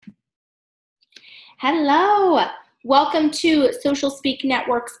Hello. Welcome to Social Speak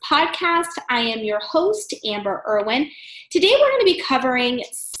Network's podcast. I am your host, Amber Irwin. Today we're going to be covering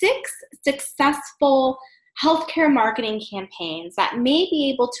 6 successful healthcare marketing campaigns that may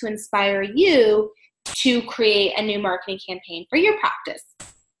be able to inspire you to create a new marketing campaign for your practice.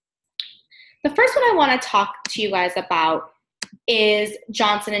 The first one I want to talk to you guys about is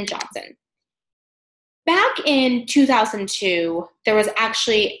Johnson & Johnson. Back in 2002, there was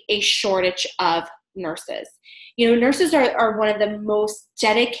actually a shortage of nurses. Nurses are one of the most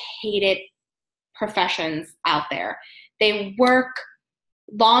dedicated professions out there. They work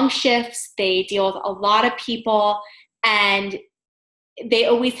long shifts, they deal with a lot of people, and they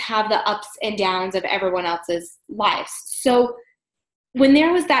always have the ups and downs of everyone else's lives. So when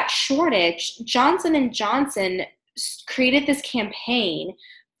there was that shortage, Johnson & Johnson created this campaign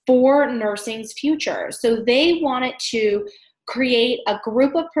for nursing's future. So they wanted to create a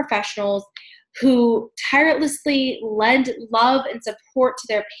group of professionals who tirelessly lend love and support to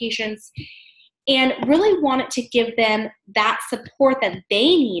their patients and really wanted to give them that support that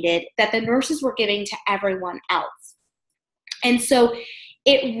they needed that the nurses were giving to everyone else. And so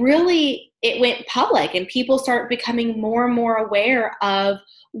it went public and people started becoming more and more aware of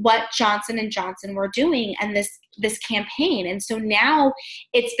what Johnson & Johnson were doing and this campaign. And so now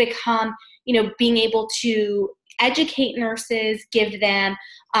it's become, being able to educate nurses, give them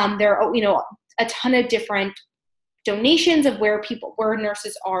a ton of different donations of where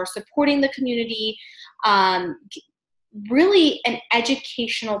nurses are supporting the community, really an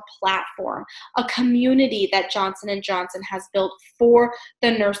educational platform, a community that Johnson & Johnson has built for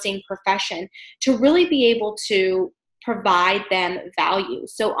the nursing profession to really be able to provide them value.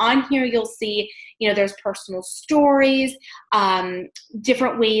 So on here, you'll see, there's personal stories,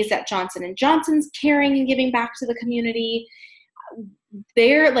 different ways that Johnson & Johnson's caring and giving back to the community.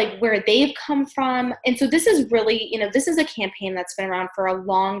 They're like where they've come from. And so this is really, this is a campaign that's been around for a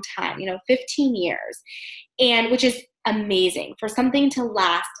long time, 15 years, and which is amazing for something to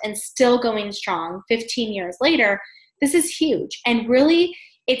last and still going strong 15 years later. This is huge. And really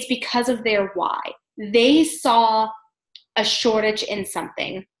it's because of their why. They saw a shortage in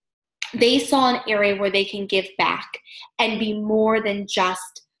something. They saw an area where they can give back and be more than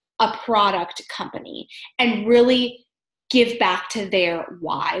just a product company and really give back to their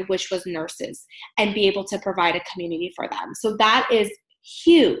why, which was nurses, and be able to provide a community for them. So that is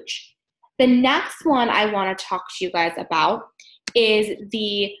huge. The next one I want to talk to you guys about is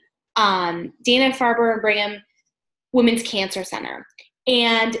the Dana-Farber and Brigham Women's Cancer Center.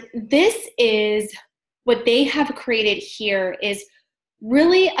 And this is what they have created here is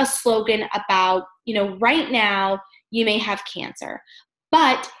really a slogan about, right now you may have cancer,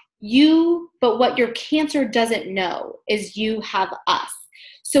 but what your cancer doesn't know is you have us.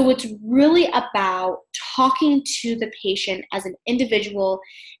 So it's really about talking to the patient as an individual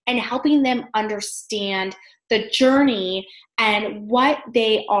and helping them understand the journey and what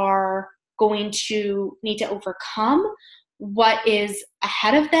they are going to need to overcome, what is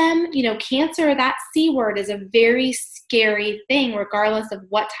ahead of them. Cancer, that C word, is a very scary thing, regardless of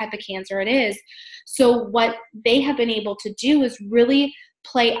what type of cancer it is. So what they have been able to do is really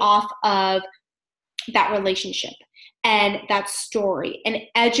play off of that relationship and that story and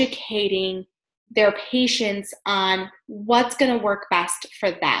educating their patients on what's going to work best for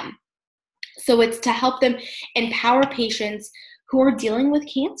them. So it's to help them empower patients who are dealing with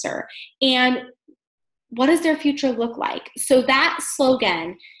cancer and what does their future look like? So that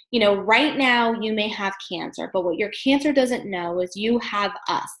slogan, right now you may have cancer, but what your cancer doesn't know is you have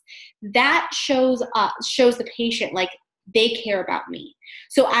us. That shows the patient like they care about me.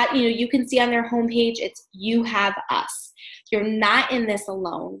 So you can see on their homepage, it's you have us. You're not in this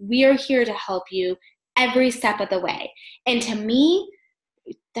alone. We are here to help you every step of the way. And to me,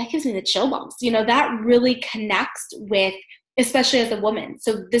 that gives me the chill bumps. That really connects with, especially as a woman.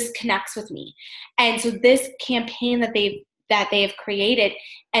 So this connects with me. And so this campaign that they have created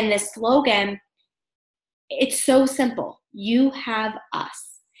and this slogan, it's so simple. You have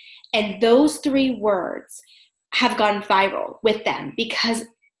us. And those 3 words have gone viral with them because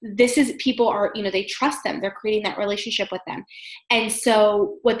people are, they trust them. They're creating that relationship with them. And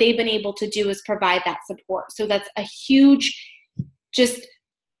so what they've been able to do is provide that support. So that's a huge just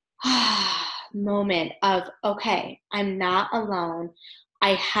moment of, okay, I'm not alone.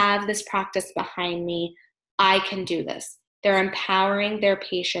 I have this practice behind me. I can do this. They're empowering their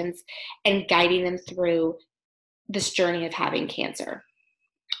patients and guiding them through this journey of having cancer.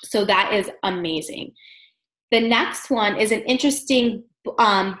 So that is amazing. The next one is an interesting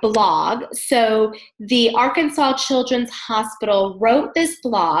blog. So the Arkansas Children's Hospital wrote this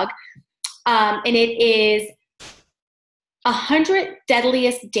blog and it is 100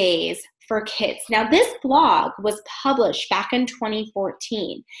 Deadliest Days for Kids. Now, this blog was published back in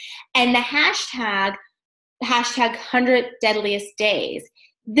 2014, and the hashtag 100 Deadliest Days,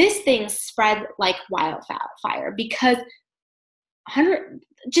 this thing spread like wildfire because 100,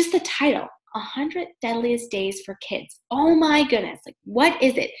 just the title, 100 Deadliest Days for Kids. Oh my goodness, like what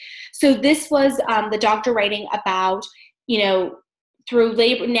is it? So this was the doctor writing about, through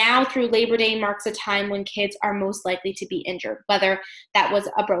Labor Day marks a time when kids are most likely to be injured, whether that was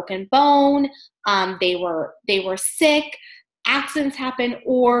a broken bone, they were sick, accidents happen,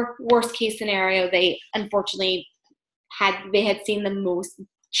 or worst case scenario, they unfortunately had seen the most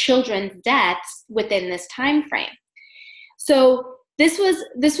children's deaths within this time frame. So this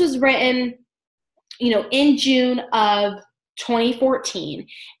was written, in June of 2014,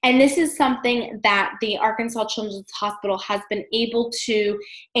 and this is something that the Arkansas Children's Hospital has been able to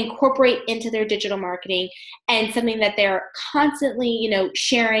incorporate into their digital marketing, and something that they're constantly,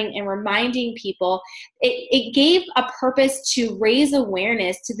 sharing and reminding people. It gave a purpose to raise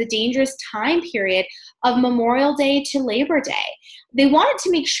awareness to the dangerous time period of Memorial Day to Labor Day. They wanted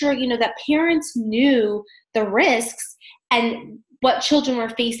to make sure, that parents knew the risks and what children were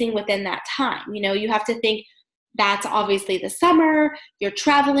facing within that time. You have to think that's obviously the summer, you're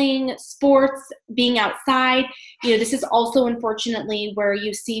traveling, sports, being outside. This is also unfortunately where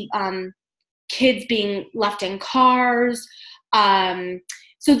you see kids being left in cars.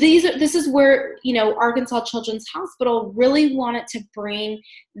 So this is where, Arkansas Children's Hospital really wanted to bring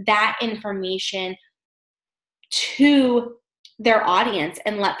that information to their audience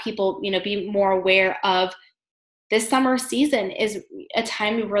and let people, be more aware of this summer season is a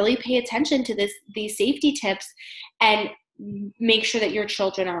time to really pay attention to these safety tips and make sure that your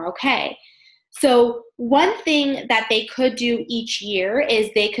children are okay. So one thing that they could do each year is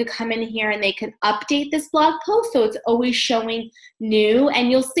they could come in here and they could update this blog post, so it's always showing new. And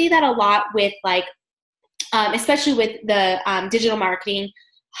you'll see that a lot with especially with the digital marketing,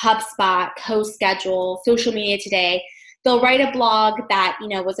 HubSpot, CoSchedule, Social Media Today. They'll write a blog that,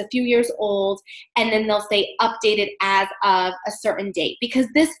 was a few years old, and then they'll say updated as of a certain date. Because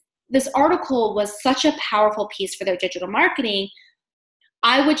this article was such a powerful piece for their digital marketing,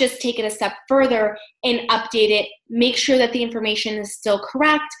 I would just take it a step further and update it, make sure that the information is still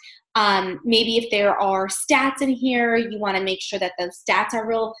correct. Maybe if there are stats in here, you want to make sure that those stats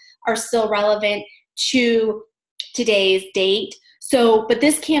are still relevant to today's date. But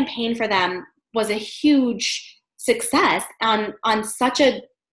this campaign for them was a huge success on such a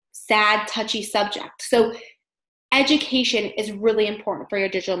sad, touchy subject. So education is really important for your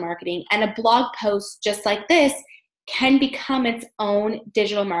digital marketing, and a blog post just like this can become its own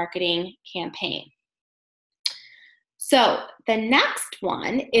digital marketing campaign. So the next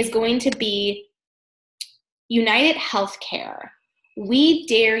one is going to be United Healthcare We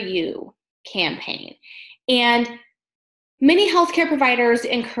Dare You campaign. And many healthcare providers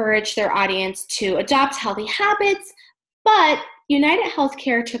encourage their audience to adopt healthy habits, but United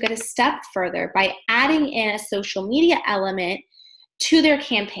Healthcare took it a step further by adding in a social media element to their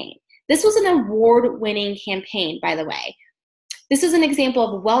campaign. This was an award-winning campaign, by the way. This is an example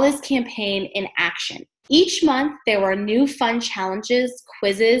of a wellness campaign in action. Each month, there were new fun challenges,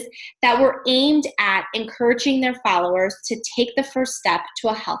 quizzes that were aimed at encouraging their followers to take the first step to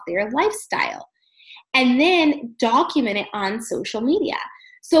a healthier lifestyle, and then document it on social media.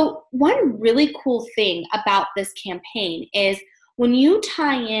 So one really cool thing about this campaign is when you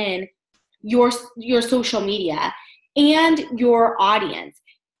tie in your social media and your audience,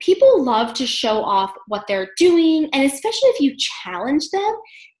 people love to show off what they're doing, and especially if you challenge them.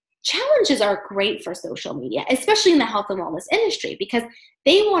 Challenges are great for social media, especially in the health and wellness industry, because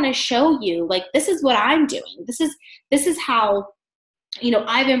they want to show you, like, this is what I'm doing. This is how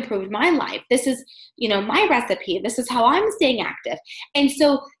I've improved my life. This is, my recipe. This is how I'm staying active. And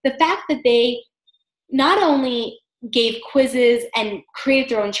so the fact that they not only gave quizzes and created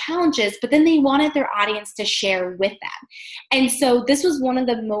their own challenges, but then they wanted their audience to share with them. And so this was one of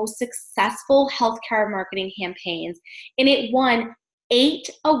the most successful healthcare marketing campaigns, and it won 8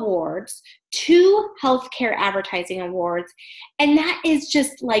 awards, 2 healthcare advertising awards, and that is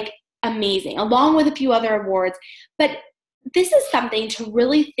just like amazing, along with a few other awards. But this is something to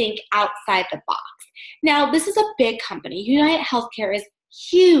really think outside the box. Now, this is a big company. United Healthcare is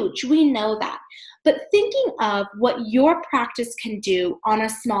huge. We know that. But thinking of what your practice can do on a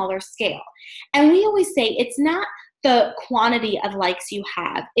smaller scale. And we always say it's not the quantity of likes you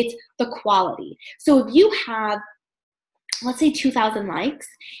have, it's the quality. So if you have let's say 2,000 likes.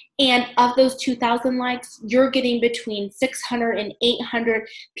 And of those 2,000 likes, you're getting between 600 and 800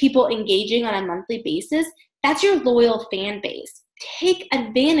 people engaging on a monthly basis. That's your loyal fan base. Take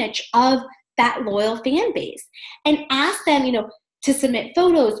advantage of that loyal fan base and ask them, to submit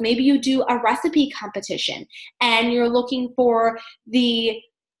photos. Maybe you do a recipe competition and you're looking for the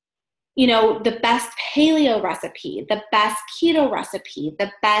best paleo recipe, the best keto recipe,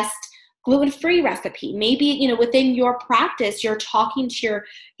 the best gluten-free recipe. Maybe, within your practice, you're talking to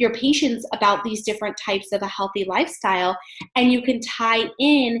your patients about these different types of a healthy lifestyle, and you can tie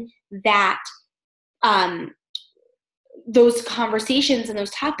in that, those conversations and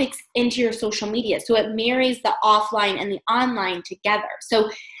those topics into your social media. So it marries the offline and the online together. So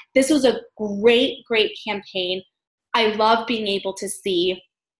this was a great, great campaign. I love being able to see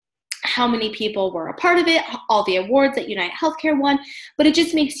how many people were a part of it, all the awards that United Healthcare won, but it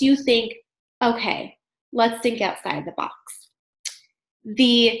just makes you think, okay, let's think outside the box.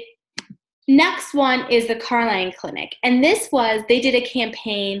 The next one is the Carline Clinic. And they did a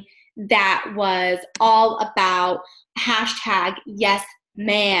campaign that was all about hashtag yes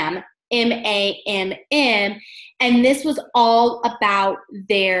ma'am, MAMM. And this was all about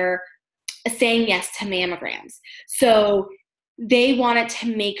their saying yes to mammograms. So they wanted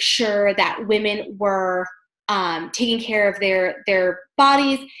to make sure that women were taking care of their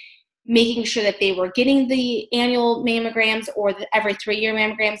bodies, making sure that they were getting the annual mammograms or the every 3-year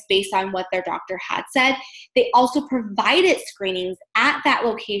mammograms based on what their doctor had said. They also provided screenings at that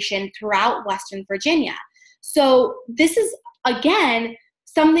location throughout Western Virginia. So this is, again,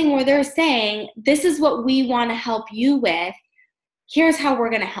 something where they're saying, this is what we want to help you with. Here's how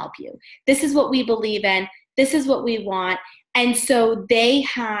we're going to help you. This is what we believe in. This is what we want. And so they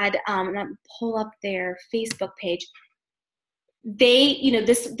had, and I'll pull up their Facebook page. They,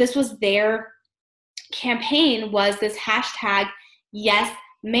 this was their campaign, was this hashtag, yes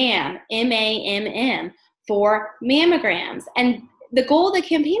ma'am, MAMM, for mammograms. And the goal of the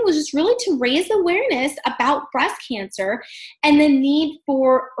campaign was just really to raise awareness about breast cancer and the need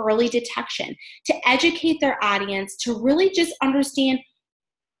for early detection, to educate their audience, to really just understand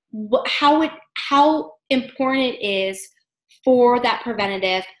how important it is for that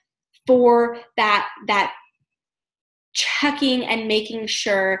preventative, for that checking and making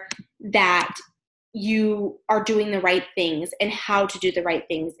sure that you are doing the right things and how to do the right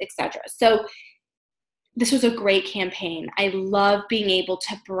things, etc. So this was a great campaign. I love being able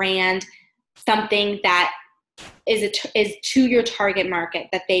to brand something that is to your target market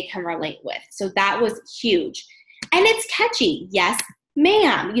that they can relate with. So that was huge. And it's catchy. Yes,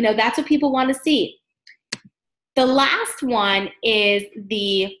 ma'am. That's what people want to see. The last one is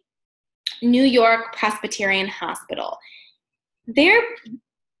the New York Presbyterian Hospital. Their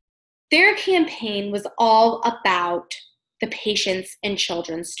campaign was all about the patients and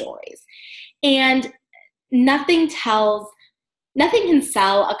children's stories. And nothing can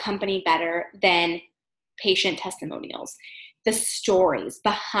sell a company better than patient testimonials, the stories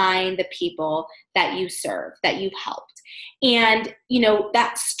behind the people that you serve, that you've helped. And,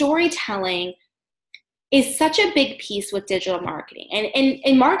 that storytelling is such a big piece with digital marketing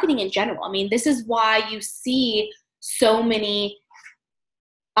and marketing in general. I mean, this is why you see so many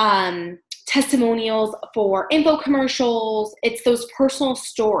testimonials for info commercials. It's those personal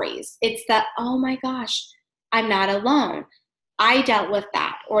stories. It's that, oh my gosh, I'm not alone. I dealt with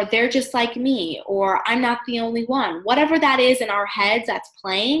that, or they're just like me, or I'm not the only one. Whatever that is in our heads that's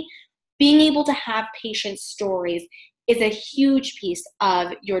playing, being able to have patient stories is a huge piece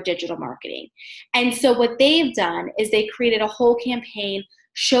of your digital marketing. And so what they've done is they created a whole campaign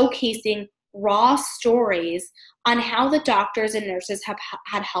showcasing raw stories on how the doctors and nurses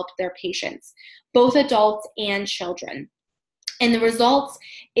had helped their patients, both adults and children. And the results,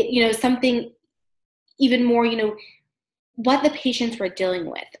 something even more, what the patients were dealing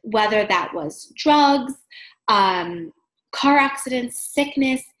with, whether that was drugs, car accidents,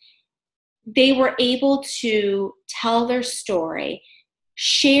 sickness. They were able to tell their story,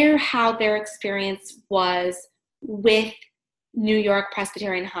 share how their experience was with New York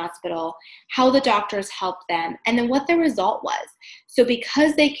Presbyterian Hospital, how the doctors helped them, and then what the result was. So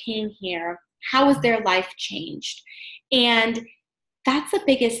because they came here, how was their life changed? And that's the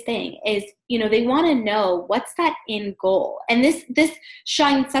biggest thing is, they want to know what's that end goal. And this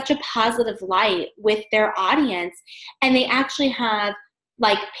shines such a positive light with their audience. And they actually have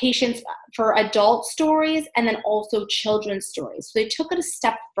patients for adult stories and then also children's stories. So they took it a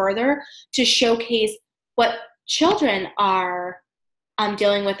step further to showcase what children are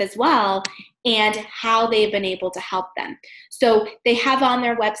dealing with as well and how they've been able to help them. So they have on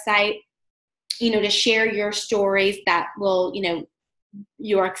their website to share your stories that will,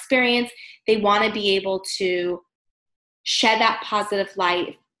 your experience. They want to be able to shed that positive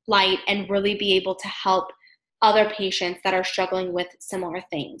light and really be able to help other patients that are struggling with similar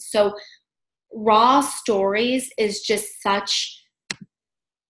things. So raw stories is just such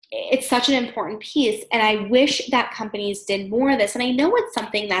an important piece. And I wish that companies did more of this. And I know it's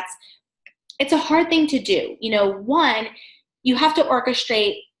something it's a hard thing to do. One, you have to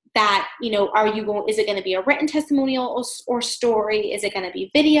orchestrate that, is it going to be a written testimonial or story? Is it going to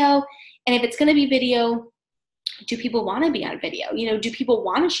be video? And if it's going to be video, do people want to be on video? Do people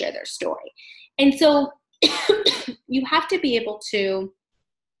want to share their story? And so you have to be able to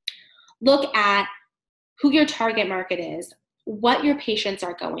look at who your target market is, what your patients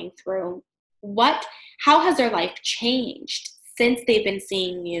are going through, how has their life changed since they've been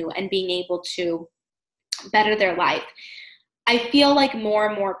seeing you and being able to better their life. I feel like more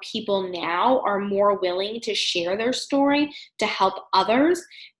and more people now are more willing to share their story to help others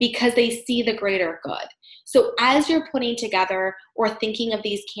because they see the greater good. So as you're putting together or thinking of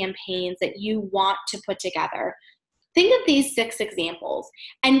these campaigns that you want to put together, think of these 6 examples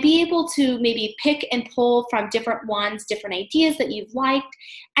and be able to maybe pick and pull from different ones, different ideas that you've liked,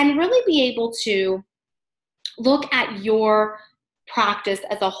 and really be able to look at your practice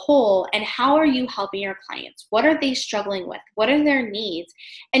as a whole and how are you helping your clients? What are they struggling with? What are their needs?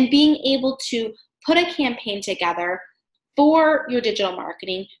 And being able to put a campaign together for your digital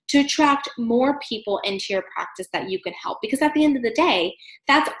marketing to attract more people into your practice that you can help. Because at the end of the day,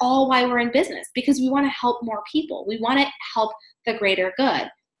 that's all why we're in business, because we want to help more people. We want to help the greater good.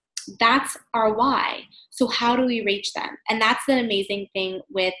 That's our why. So how do we reach them? And that's the amazing thing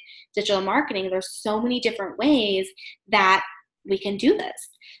with digital marketing. There's so many different ways that we can do this.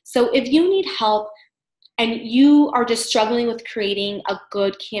 So if you need help and you are just struggling with creating a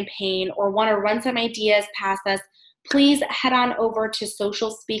good campaign or want to run some ideas past us, please head on over to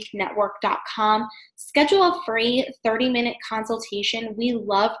socialspeaknetwork.com. Schedule a free 30-minute consultation. We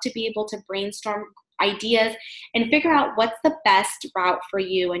love to be able to brainstorm ideas and figure out what's the best route for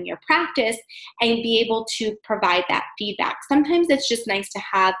you and your practice and be able to provide that feedback. Sometimes it's just nice to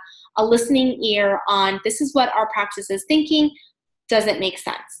have a listening ear on this is what our practice is thinking. Does it make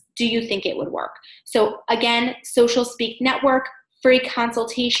sense? Do you think it would work? So again, Social Speak Network, free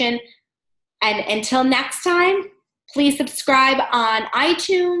consultation. And until next time, please subscribe on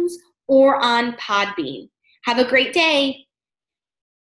iTunes or on Podbean. Have a great day.